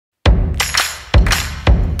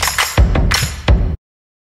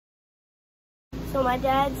So my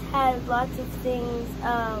dad's had lots of things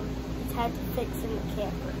he's had to fix in the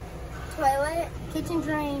camper. Toilet, kitchen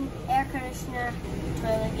drain, air conditioner,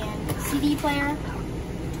 toilet again, CD player,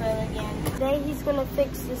 toilet again. Today he's gonna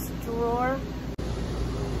fix this drawer.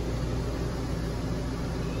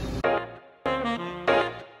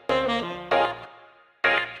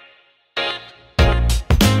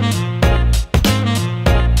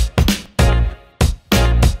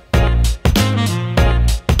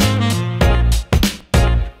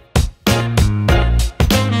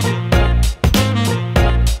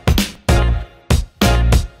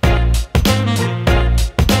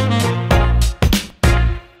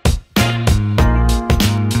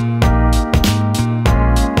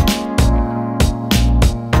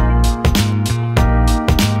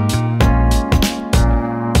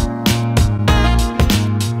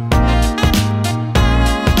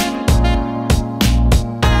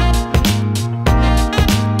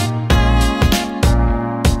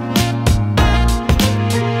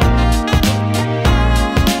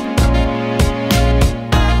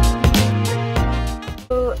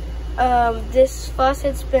 This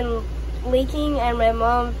faucet's been leaking and my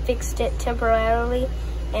mom fixed it temporarily,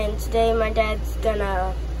 and today my dad's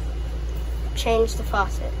gonna change the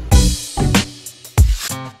faucet.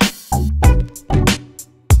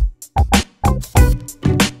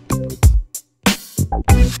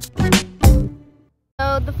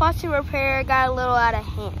 So the faucet repair got a little out of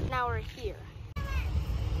hand. Now we're here.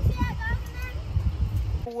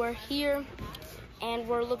 We're here and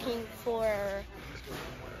we're looking for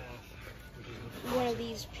one of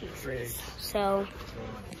these pieces. So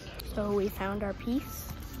we found our piece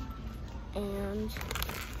and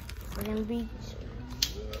we're gonna be,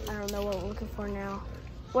 I don't know what we're looking for now.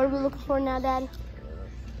 What are we looking for now, Dad?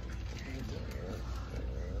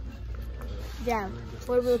 Dad,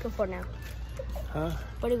 what are we looking for now? Huh?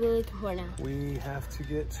 What are we looking for now? We have to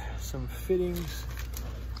get some fittings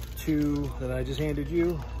that I just handed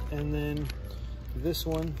you, and then this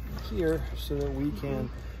one here so that we can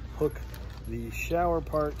hook the shower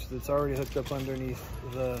part that's already hooked up underneath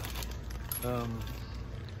the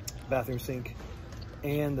bathroom sink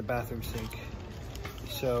and the bathroom sink.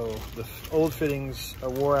 So the old fittings are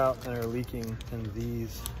wore out and are leaking, and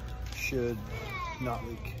these should not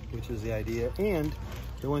leak, which is the idea. And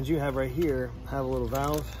the ones you have right here have a little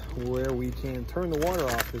valve where we can turn the water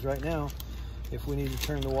off, because right now, if we need to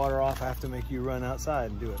turn the water off, I have to make you run outside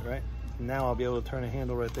and do it, right? And now I'll be able to turn a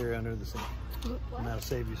handle right there under the sink, and that'll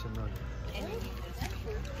save you some running.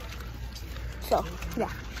 So, yeah,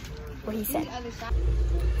 what he said.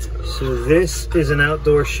 So this is an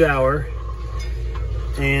outdoor shower,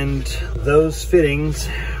 and those fittings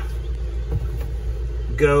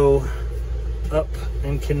go up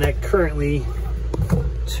and connect currently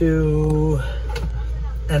to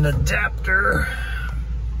an adapter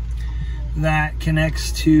that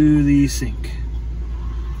connects to the sink.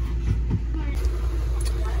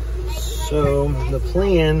 So the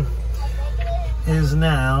plan is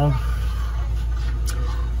now,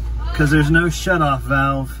 because there's no shut-off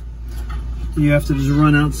valve, you have to just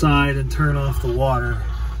run outside and turn off the water.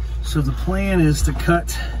 So the plan is to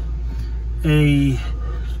cut a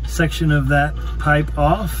section of that pipe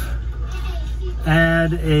off,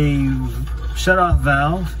 add a shut-off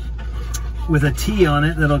valve with a T on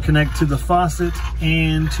it that'll connect to the faucet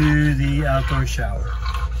and to the outdoor shower.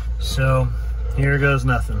 So here goes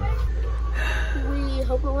nothing. We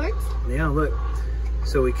hope it works. Yeah, look.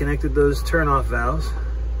 So we connected those turn-off valves,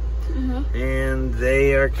 and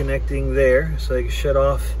they are connecting there, so they can shut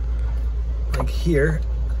off like here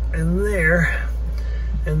and there.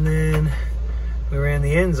 And then we ran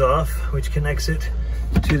the ends off, which connects it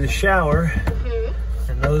to the shower,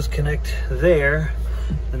 and those connect there.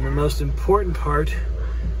 And the most important part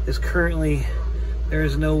is currently there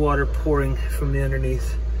is no water pouring from the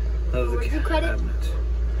underneath of the cabinet.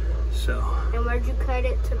 So, and where'd you cut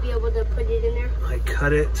it to be able to put it in there? I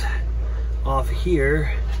cut it off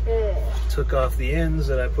here, took off the ends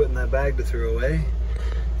that I put in that bag to throw away,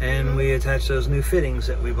 and we attached those new fittings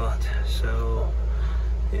that we bought. So,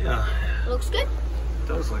 yeah. Looks good. It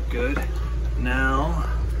does look good. Now,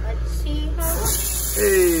 let's see how.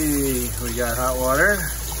 Hey, we got hot water,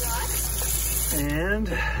 and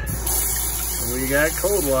we got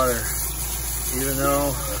cold water. Even though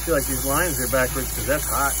I feel like these lines are backwards because that's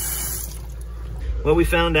hot. What we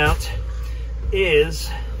found out is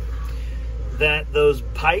that those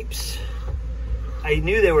pipes, I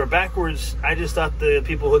knew they were backwards. I just thought the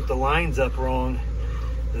people hooked the lines up wrong.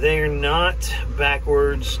 They're not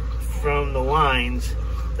backwards from the lines.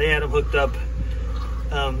 They had them hooked up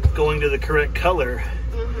going to the correct color.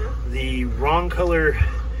 The wrong color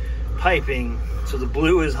piping So the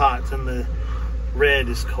blue is hot and the red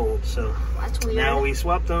is cold. So that's weird. Now we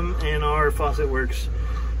swapped them and our faucet works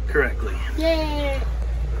correctly. Yay!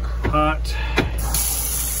 Hot.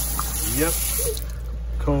 Yep.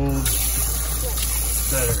 Cold.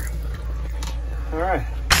 Better.